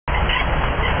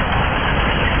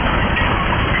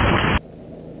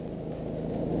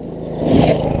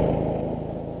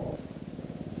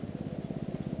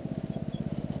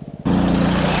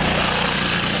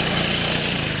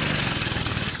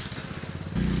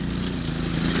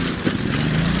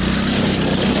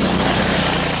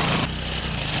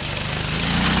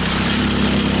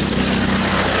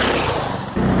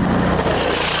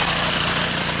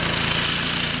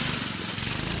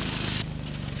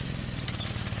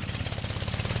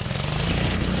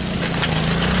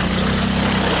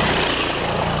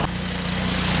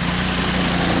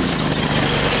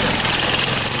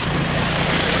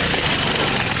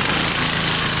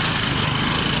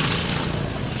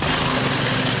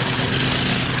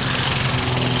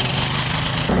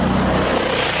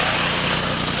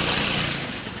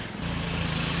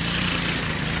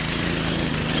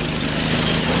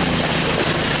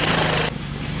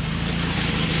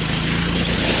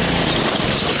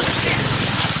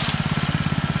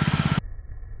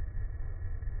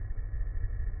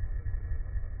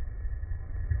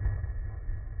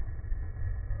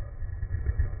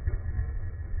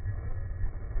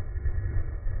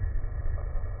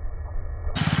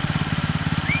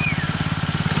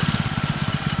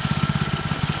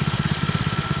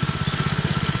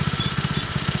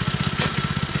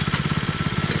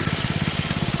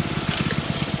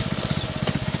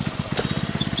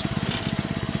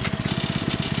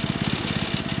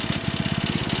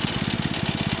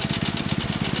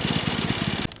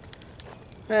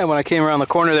And when I came around the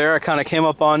corner there, I kind of came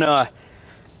up on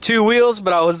two wheels,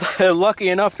 but I was lucky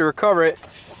enough to recover it.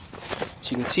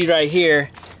 So you can see right here,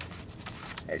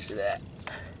 there's that,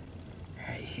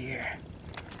 right here,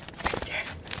 right there.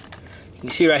 You can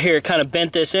see right here, it kind of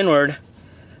bent this inward,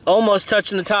 almost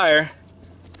touching the tire.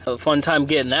 Have a fun time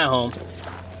getting that home.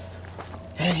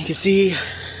 And you can see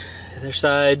the other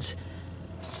side's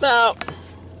about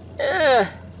a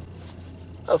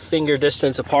finger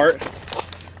distance apart.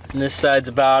 And this side's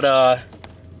about,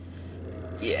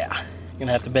 yeah,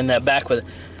 gonna have to bend that back with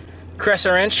a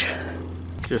crescent wrench.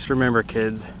 Just remember,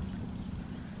 kids,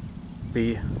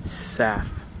 be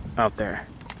safe out there.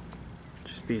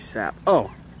 Just be safe.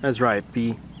 Oh, that's right,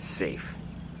 be safe.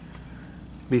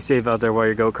 Be safe out there while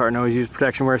you're go-karting. Always use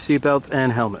protection, wear seatbelts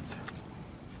and helmets.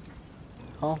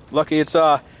 Oh, lucky it's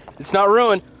not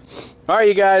ruined. All right,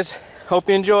 you guys. Hope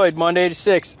you enjoyed Monday to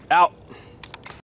 6. Out.